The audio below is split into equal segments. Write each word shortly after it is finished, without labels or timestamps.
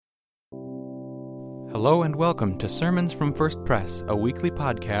Hello and welcome to Sermons from First Pres, a weekly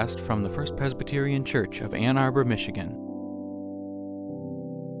podcast from the First Presbyterian Church of Ann Arbor, Michigan.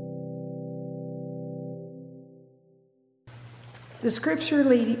 The scripture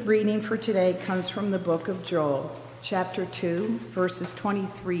reading for today comes from the book of Joel, chapter 2, verses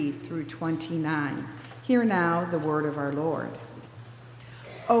 23 through 29. Hear now the word of our Lord.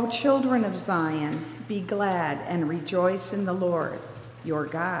 O children of Zion, be glad and rejoice in the Lord, your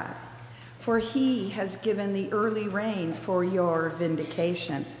God. For he has given the early rain for your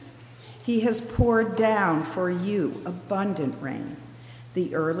vindication. He has poured down for you abundant rain,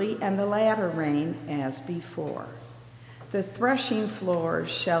 the early and the latter rain as before. The threshing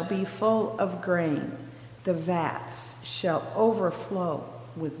floors shall be full of grain, the vats shall overflow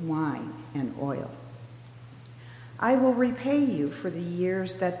with wine and oil. I will repay you for the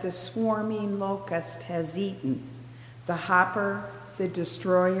years that the swarming locust has eaten, the hopper, the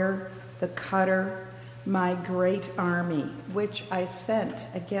destroyer, the cutter, my great army, which I sent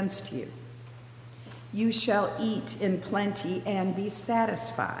against you. You shall eat in plenty and be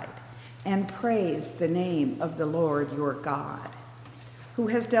satisfied, and praise the name of the Lord your God, who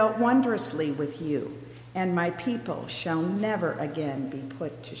has dealt wondrously with you, and my people shall never again be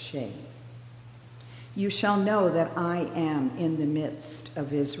put to shame. You shall know that I am in the midst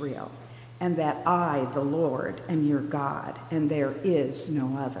of Israel, and that I, the Lord, am your God, and there is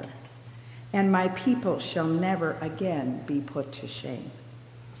no other. And my people shall never again be put to shame.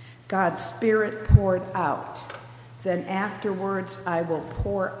 God's Spirit poured out. Then afterwards I will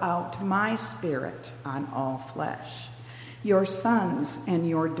pour out my Spirit on all flesh. Your sons and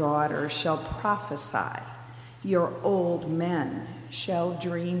your daughters shall prophesy. Your old men shall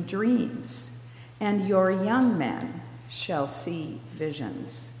dream dreams, and your young men shall see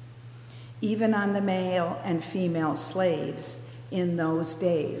visions. Even on the male and female slaves, in those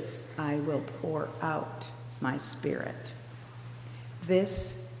days I will pour out my Spirit.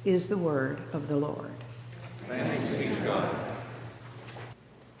 This is the word of the Lord. Thanks be to God.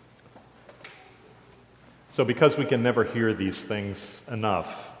 So because we can never hear these things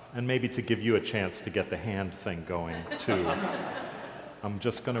enough, and maybe to give you a chance to get the hand thing going too, I'm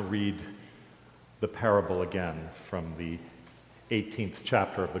just going to read the parable again from the 18th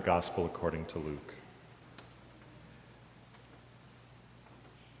chapter of the Gospel according to Luke.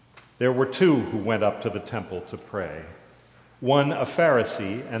 There were two who went up to the temple to pray, one a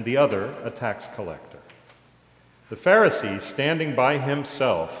Pharisee and the other a tax collector. The Pharisee, standing by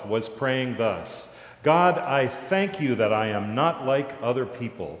himself, was praying thus, God, I thank you that I am not like other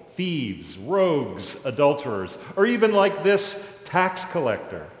people, thieves, rogues, adulterers, or even like this tax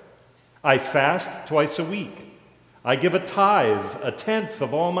collector. I fast twice a week. I give a tithe, a tenth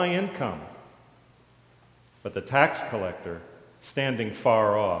of all my income. But the tax collector, standing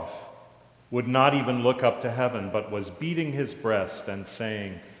far off, would not even look up to heaven, but was beating his breast and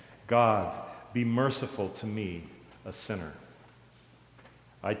saying, God, be merciful to me, a sinner.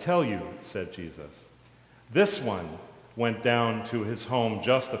 I tell you, said Jesus, this one went down to his home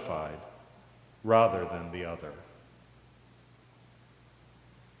justified rather than the other.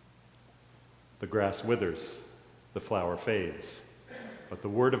 The grass withers, the flower fades, but the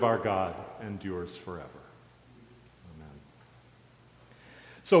word of our God endures forever.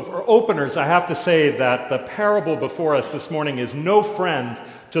 So for openers, I have to say that the parable before us this morning is no friend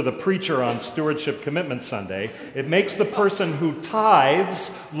to the preacher on Stewardship Commitment Sunday. It makes the person who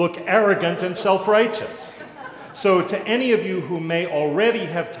tithes look arrogant and self-righteous. So to any of you who may already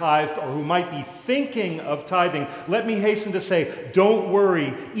have tithed or who might be thinking of tithing, let me hasten to say, don't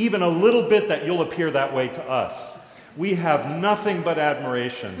worry even a little bit that you'll appear that way to us. We have nothing but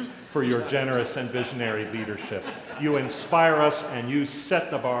admiration for your generous and visionary leadership. You inspire us and you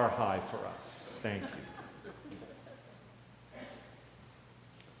set the bar high for us. Thank you.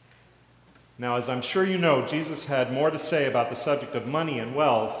 Now, as I'm sure you know, Jesus had more to say about the subject of money and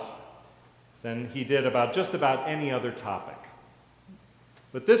wealth than he did about just about any other topic.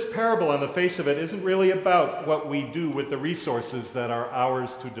 But this parable, on the face of it, isn't really about what we do with the resources that are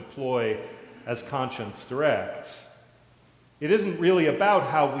ours to deploy as conscience directs. It isn't really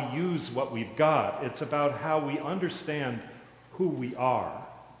about how we use what we've got. It's about how we understand who we are.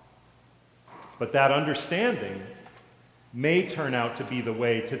 But that understanding may turn out to be the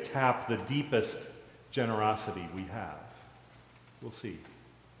way to tap the deepest generosity we have. We'll see.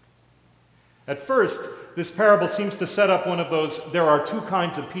 At first, this parable seems to set up one of those there are two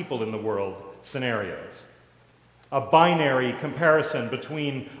kinds of people in the world scenarios. A binary comparison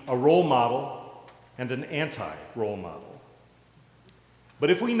between a role model and an anti-role model. But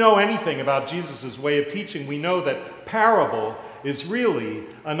if we know anything about Jesus' way of teaching, we know that parable is really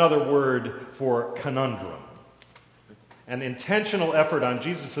another word for conundrum. An intentional effort on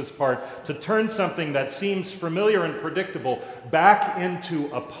Jesus' part to turn something that seems familiar and predictable back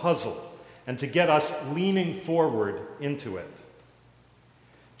into a puzzle and to get us leaning forward into it.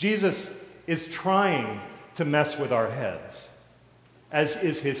 Jesus is trying to mess with our heads, as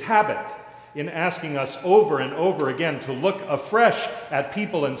is his habit in asking us over and over again to look afresh at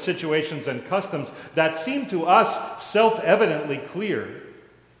people and situations and customs that seem to us self-evidently clear,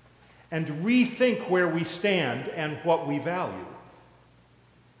 and rethink where we stand and what we value.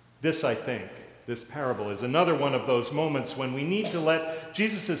 This, I think, this parable is another one of those moments when we need to let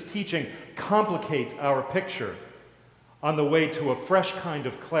Jesus' teaching complicate our picture on the way to a fresh kind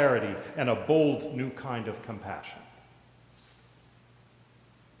of clarity and a bold new kind of compassion.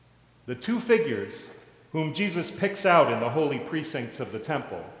 The two figures whom Jesus picks out in the holy precincts of the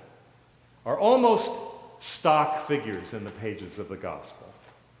temple are almost stock figures in the pages of the gospel.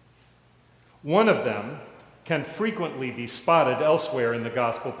 One of them can frequently be spotted elsewhere in the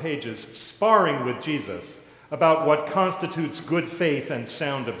gospel pages, sparring with Jesus about what constitutes good faith and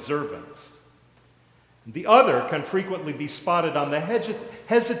sound observance. The other can frequently be spotted on the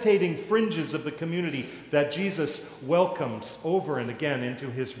hesitating fringes of the community that Jesus welcomes over and again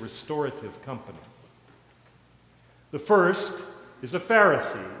into his restorative company. The first is a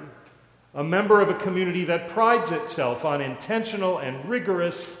Pharisee, a member of a community that prides itself on intentional and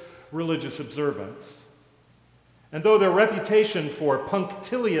rigorous religious observance. And though their reputation for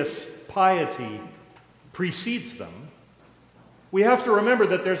punctilious piety precedes them, we have to remember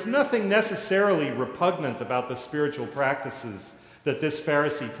that there's nothing necessarily repugnant about the spiritual practices that this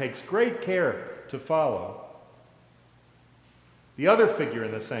Pharisee takes great care to follow. The other figure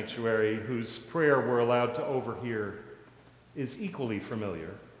in the sanctuary whose prayer we're allowed to overhear is equally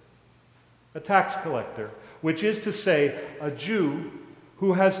familiar. A tax collector, which is to say, a Jew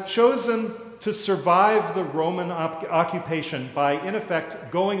who has chosen to survive the Roman occupation by, in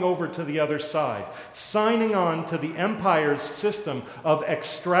effect, going over to the other side, signing on to the empire's system of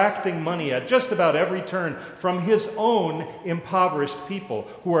extracting money at just about every turn from his own impoverished people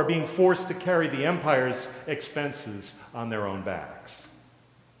who are being forced to carry the empire's expenses on their own backs.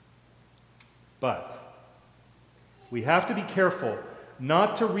 But we have to be careful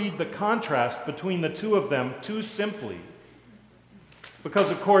not to read the contrast between the two of them too simply.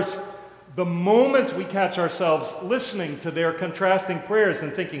 Because, of course, the moment we catch ourselves listening to their contrasting prayers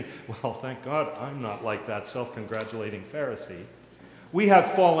and thinking, well, thank God I'm not like that self-congratulating Pharisee, we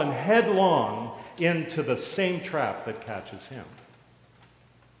have fallen headlong into the same trap that catches him.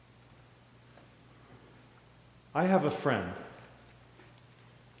 I have a friend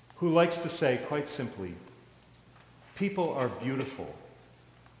who likes to say quite simply, people are beautiful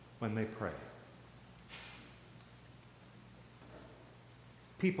when they pray.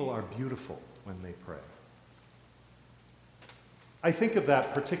 People are beautiful when they pray. I think of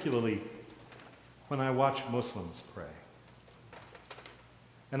that particularly when I watch Muslims pray.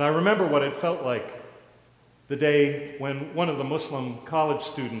 And I remember what it felt like the day when one of the Muslim college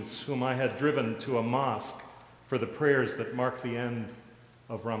students whom I had driven to a mosque for the prayers that mark the end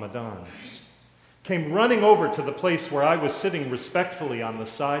of Ramadan came running over to the place where I was sitting respectfully on the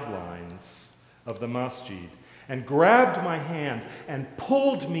sidelines of the masjid and grabbed my hand and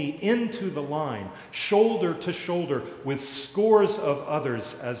pulled me into the line, shoulder to shoulder, with scores of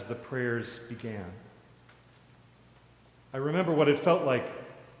others as the prayers began. I remember what it felt like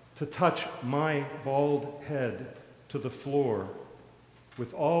to touch my bald head to the floor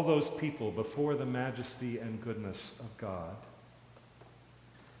with all those people before the majesty and goodness of God.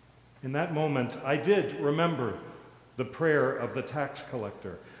 In that moment, I did remember the prayer of the tax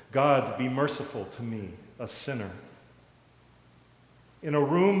collector, God, be merciful to me, a sinner. In a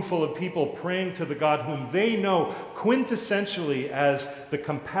room full of people praying to the God whom they know quintessentially as the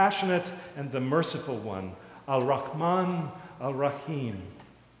compassionate and the merciful one, Al-Rahman, Al-Rahim.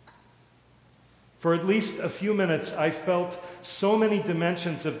 For at least a few minutes, I felt so many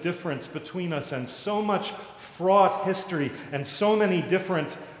dimensions of difference between us and so much fraught history and so many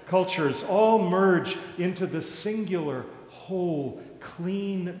different cultures all merge into the singular, whole,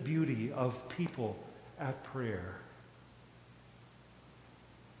 clean beauty of people at prayer.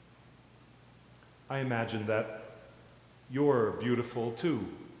 I imagine that you're beautiful too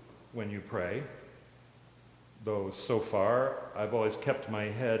when you pray, though so far I've always kept my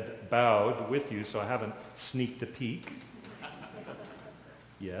head bowed with you, so I haven't sneaked a peek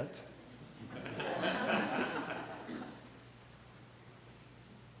yet.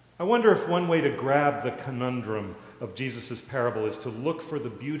 I wonder if one way to grab the conundrum of Jesus' parable is to look for the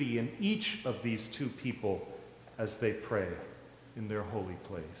beauty in each of these two people as they pray. in their holy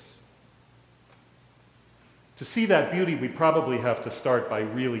place. To see that beauty, we probably have to start by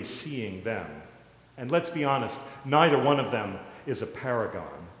really seeing them. And let's be honest, neither one of them is a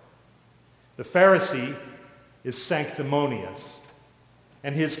paragon. The Pharisee is sanctimonious,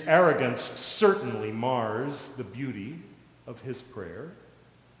 and his arrogance certainly mars the beauty of his prayer.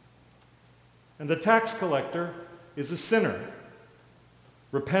 And the tax collector is a sinner.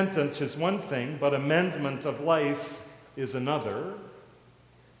 Repentance is one thing, but amendment of life is another,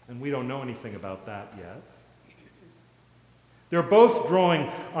 and we don't know anything about that yet. They're both drawing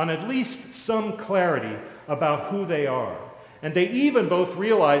on at least some clarity about who they are, and they even both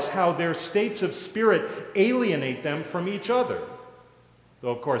realize how their states of spirit alienate them from each other.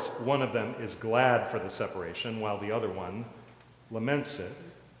 Though, of course, one of them is glad for the separation, while the other one laments it.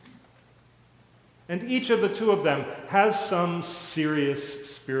 And each of the two of them has some serious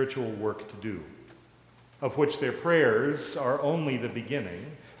spiritual work to do, of which their prayers are only the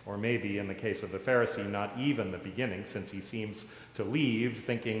beginning, or maybe, in the case of the Pharisee, not even the beginning, since he seems to leave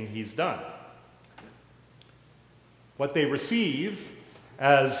thinking he's done. What they receive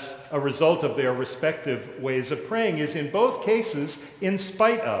as a result of their respective ways of praying is in both cases in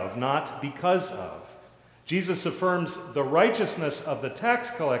spite of, not because of. Jesus affirms the righteousness of the tax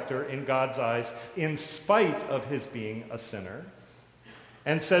collector in God's eyes in spite of his being a sinner,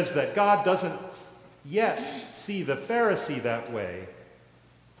 and says that God doesn't yet see the Pharisee that way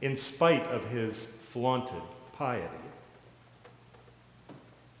in spite of his flaunted piety.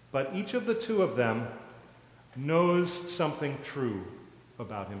 But each of the two of them knows something true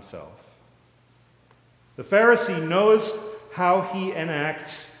about himself. The Pharisee knows how he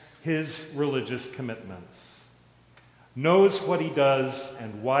enacts his religious commitments, knows what he does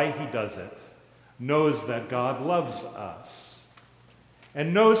and why he does it, knows that God loves us,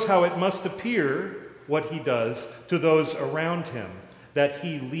 and knows how it must appear, what he does, to those around him, that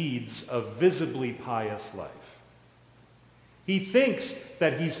he leads a visibly pious life. He thinks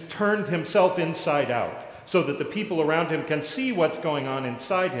that he's turned himself inside out so that the people around him can see what's going on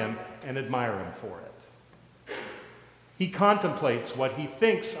inside him and admire him for it. He contemplates what he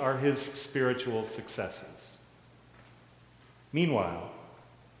thinks are his spiritual successes. Meanwhile,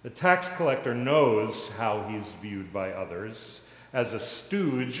 the tax collector knows how he's viewed by others as a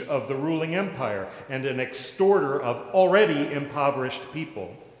stooge of the ruling empire and an extorter of already impoverished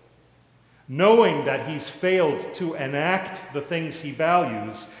people. Knowing that he's failed to enact the things he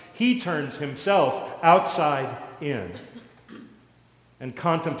values, he turns himself outside in and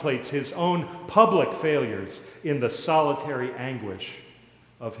contemplates his own public failures in the solitary anguish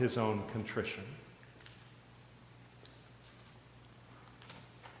of his own contrition.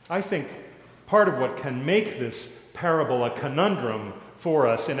 I think part of what can make this parable a conundrum for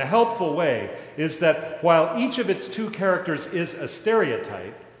us in a helpful way is that while each of its two characters is a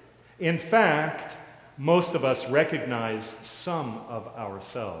stereotype, in fact, most of us recognize some of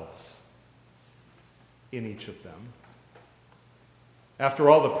ourselves in each of them.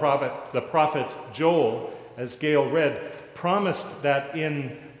 After all, the prophet Joel, as Gail read, promised that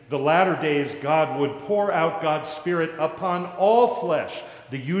in the latter days God would pour out God's Spirit upon all flesh,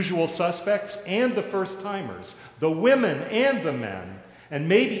 the usual suspects and the first-timers, the women and the men, and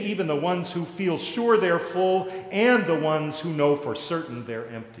maybe even the ones who feel sure they're full and the ones who know for certain they're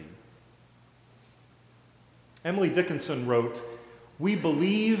empty. Emily Dickinson wrote, "We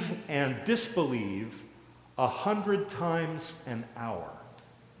believe and disbelieve 100 times an hour,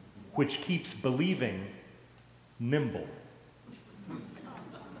 which keeps believing nimble."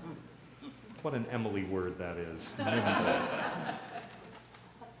 What an Emily word that is, nimble.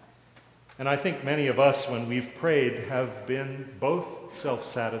 And I think many of us, when we've prayed, have been both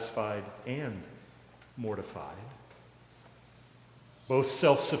self-satisfied and mortified, both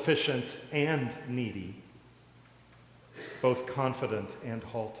self-sufficient and needy, both confident and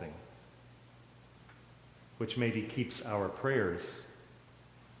halting, which maybe keeps our prayers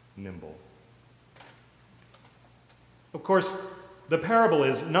nimble. Of course, the parable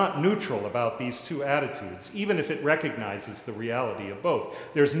is not neutral about these two attitudes, even if it recognizes the reality of both.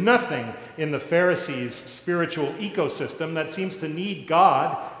 There's nothing in the Pharisee's spiritual ecosystem that seems to need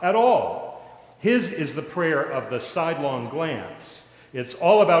God at all. His is the prayer of the sidelong glance. It's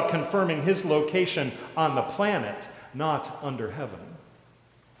all about confirming his location on the planet, not under heaven.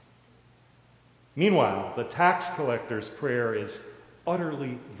 Meanwhile, the tax collector's prayer is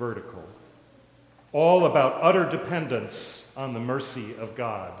utterly vertical, all about utter dependence on the mercy of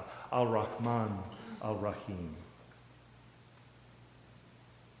God, Al-Rahman, Al-Rahim.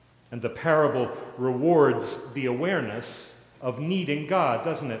 And the parable rewards the awareness of needing God,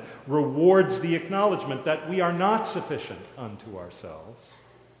 doesn't it? Rewards the acknowledgement that we are not sufficient unto ourselves.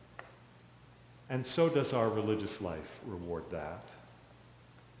 And so does our religious life reward that.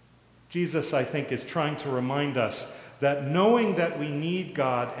 Jesus, I think, is trying to remind us that knowing that we need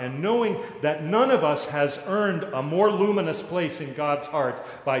God and knowing that none of us has earned a more luminous place in God's heart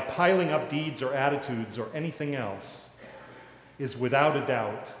by piling up deeds or attitudes or anything else is without a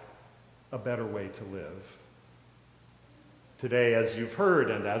doubt a better way to live. Today, as you've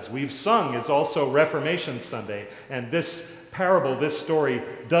heard and as we've sung, is also Reformation Sunday, and this parable, this story,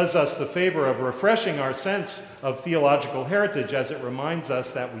 does us the favor of refreshing our sense of theological heritage as it reminds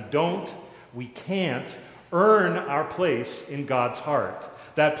us that we can't earn our place in God's heart.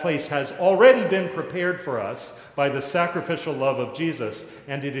 That place has already been prepared for us by the sacrificial love of Jesus,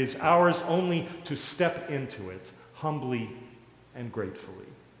 and it is ours only to step into it humbly and gratefully.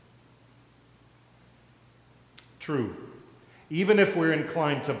 True, even if we're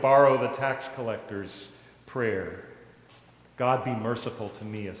inclined to borrow the tax collector's prayer, God be merciful to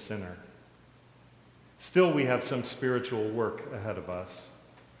me, a sinner, still we have some spiritual work ahead of us.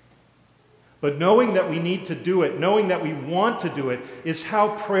 But knowing that we need to do it, knowing that we want to do it, is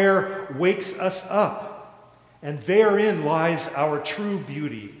how prayer wakes us up. And therein lies our true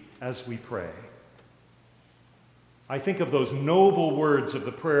beauty as we pray. I think of those noble words of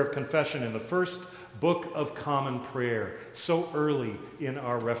the prayer of confession in the first book of Common Prayer, so early in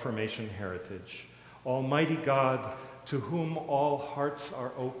our Reformation heritage. Almighty God, to whom all hearts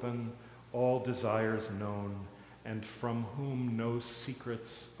are open, all desires known, and from whom no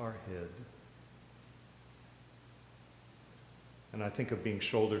secrets are hid. And I think of being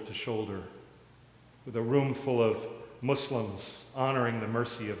shoulder to shoulder with a room full of Muslims honoring the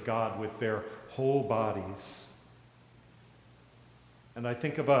mercy of God with their whole bodies. And I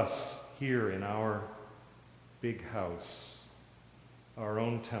think of us here in our big house, our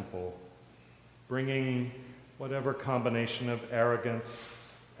own temple, bringing whatever combination of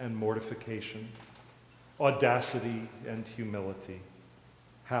arrogance and mortification, audacity and humility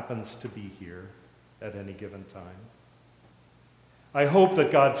happens to be here at any given time. I hope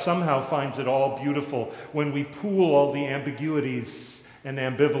that God somehow finds it all beautiful when we pool all the ambiguities and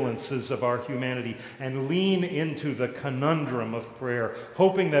ambivalences of our humanity and lean into the conundrum of prayer,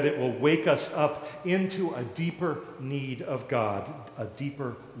 hoping that it will wake us up into a deeper need of God, a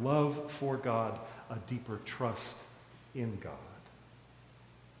deeper love for God, a deeper trust in God.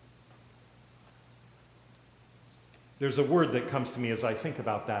 There's a word that comes to me as I think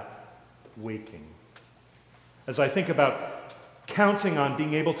about that waking. As I think about counting on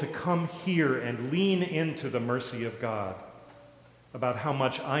being able to come here and lean into the mercy of God, about how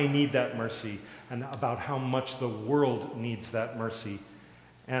much I need that mercy, and about how much the world needs that mercy,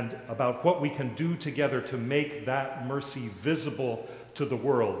 and about what we can do together to make that mercy visible to the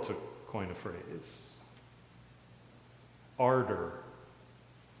world, to coin a phrase. Ardor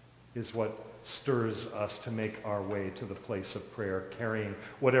is what stirs us to make our way to the place of prayer, carrying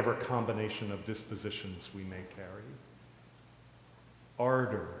whatever combination of dispositions we may carry.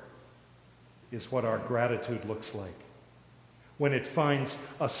 Ardor is what our gratitude looks like when it finds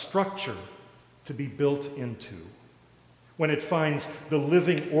a structure to be built into, when it finds the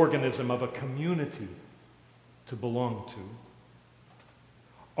living organism of a community to belong to.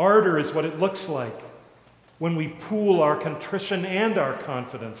 Ardor is what it looks like when we pool our contrition and our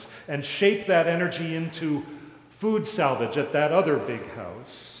confidence and shape that energy into food salvage at that other big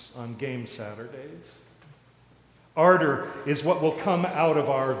house on game Saturdays. Ardor is what will come out of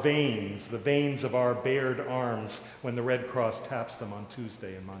our veins, the veins of our bared arms, when the Red Cross taps them on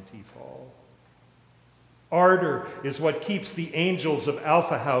Tuesday in Monteith Hall. Ardor is what keeps the angels of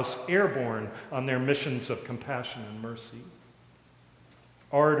Alpha House airborne on their missions of compassion and mercy.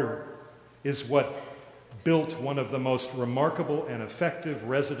 Ardor is what built one of the most remarkable and effective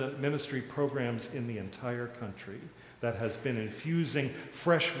resident ministry programs in the entire country that has been infusing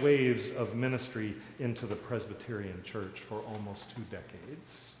fresh waves of ministry into the Presbyterian Church for almost 2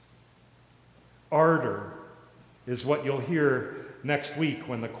 decades. Ardor is what you'll hear next week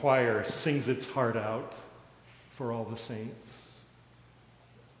when the choir sings its heart out for all the saints.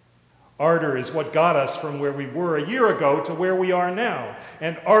 Ardor is what got us from where we were a year ago to where we are now.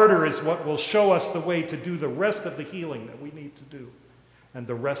 And ardor is what will show us the way to do the rest of the healing that we need to do and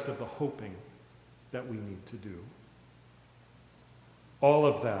the rest of the hoping that we need to do. All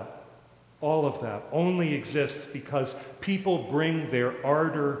of that only exists because people bring their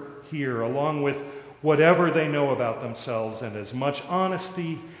ardor here, along with whatever they know about themselves and as much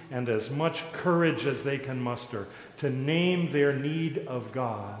honesty and as much courage as they can muster to name their need of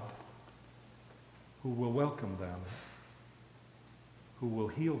God, who will welcome them who will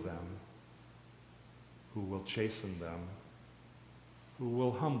heal them, who will chasten them, who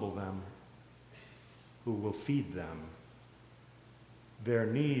will humble them, who will feed them. Their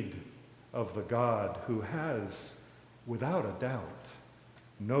need of the God who has, without a doubt,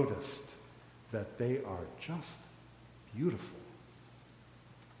 noticed that they are just beautiful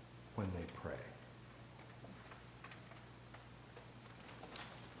when they pray.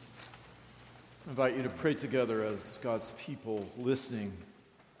 I invite you to pray together as God's people, listening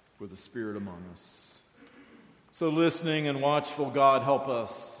for the Spirit among us. So listening and watchful, God, help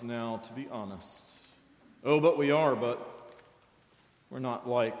us now to be honest. Oh, but we are, but we're not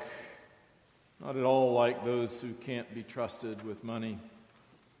at all like those who can't be trusted with money,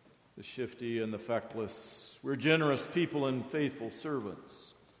 the shifty and the feckless. We're generous people and faithful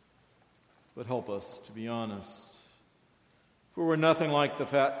servants, but help us to be honest. For we're nothing like the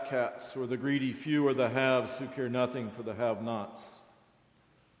fat cats or the greedy few or the haves who care nothing for the have-nots.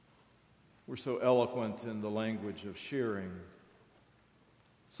 We're so eloquent in the language of sharing.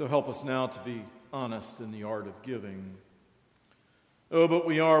 So help us now to be honest in the art of giving. Oh, but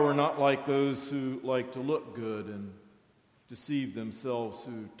we're not like those who like to look good and deceive themselves,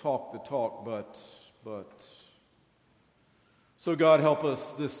 who talk the talk, but. So God, help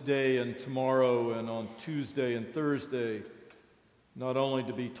us this day and tomorrow and on Tuesday and Thursday, not only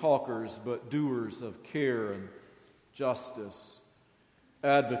to be talkers, but doers of care and justice,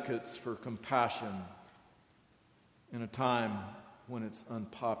 advocates for compassion in a time when it's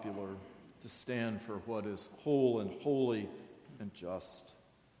unpopular to stand for what is whole and holy and just.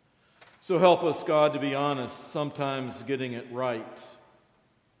 So help us, God, to be honest, sometimes getting it right,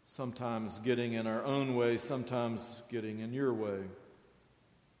 sometimes getting in our own way, sometimes getting in your way.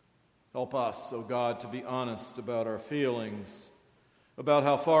 Help us, oh God, to be honest about our feelings, about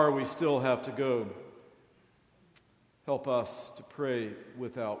how far we still have to go. Help us to pray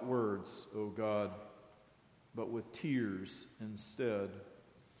without words, O God, but with tears instead.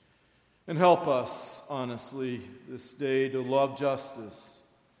 And help us, honestly, this day to love justice,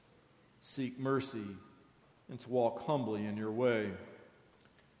 seek mercy, and to walk humbly in your way.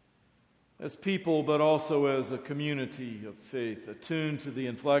 As people, but also as a community of faith, attuned to the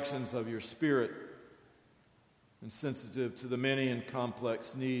inflections of your Spirit, and sensitive to the many and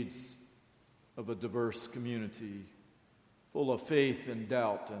complex needs of a diverse community, full of faith and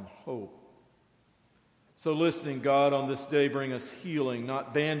doubt and hope. So listening, God, on this day, bring us healing,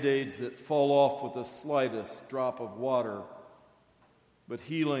 not Band-Aids that fall off with the slightest drop of water, but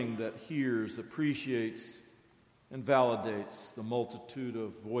healing that hears, appreciates, and validates the multitude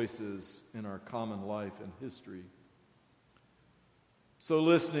of voices in our common life and history. So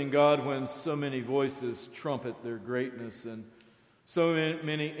listening, God, when so many voices trumpet their greatness and so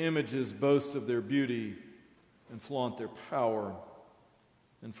many images boast of their beauty and flaunt their power,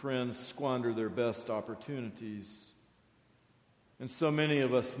 and friends squander their best opportunities, and so many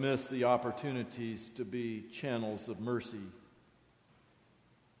of us miss the opportunities to be channels of mercy.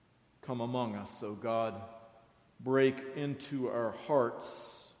 Come among us, O God. Break into our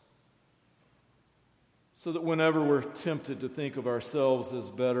hearts, so that whenever we're tempted to think of ourselves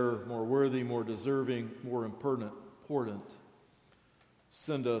as better, more worthy, more deserving, more important,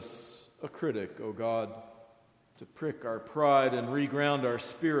 send us a critic, O God, to prick our pride and reground our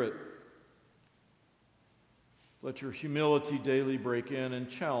spirit. Let your humility daily break in and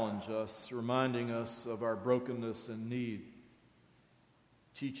challenge us, reminding us of our brokenness and need,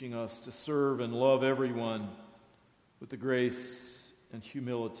 teaching us to serve and love everyone with the grace and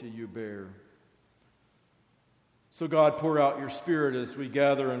humility you bear. So God, pour out your Spirit as we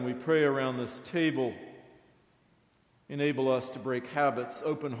gather and we pray around this table. Enable us to break habits,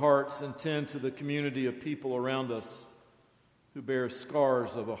 open hearts, and tend to the community of people around us who bear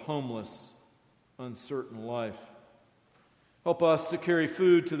scars of a homeless, uncertain life. Help us to carry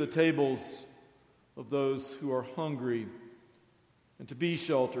food to the tables of those who are hungry and to be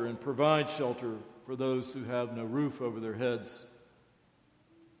shelter and provide shelter for those who have no roof over their heads.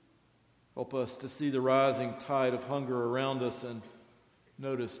 Help us to see the rising tide of hunger around us and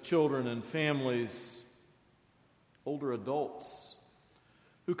notice children and families, older adults,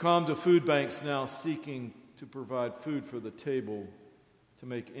 who come to food banks now seeking to provide food for the table to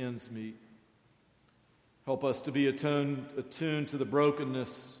make ends meet. Help us to be attuned to the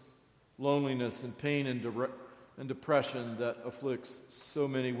brokenness, loneliness, and pain and depression that afflicts so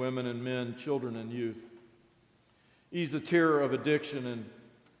many women and men, children and youth. Ease the terror of addiction and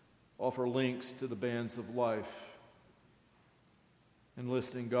offer links to the bands of life. And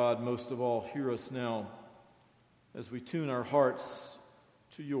listening, God, most of all, hear us now as we tune our hearts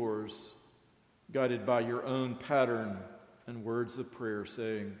to yours, guided by your own pattern and words of prayer,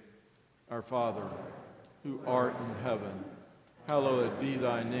 saying, Our Father, who art in heaven, hallowed be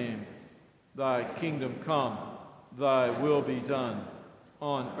thy name. Thy kingdom come, thy will be done,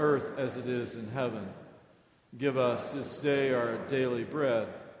 on earth as it is in heaven. Give us this day our daily bread,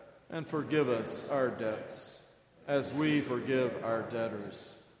 and forgive us our debts, as we forgive our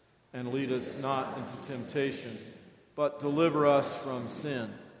debtors. And lead us not into temptation, but deliver us from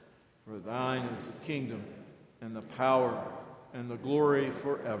sin. For thine is the kingdom, and the power, and the glory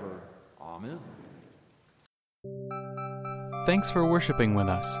forever. Amen. Thanks for worshiping with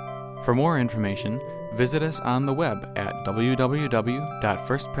us. For more information, visit us on the web at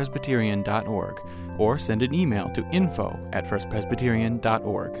www.firstpresbyterian.org or send an email to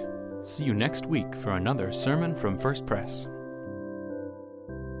info@firstpresbyterian.org. See you next week for another sermon from First Pres.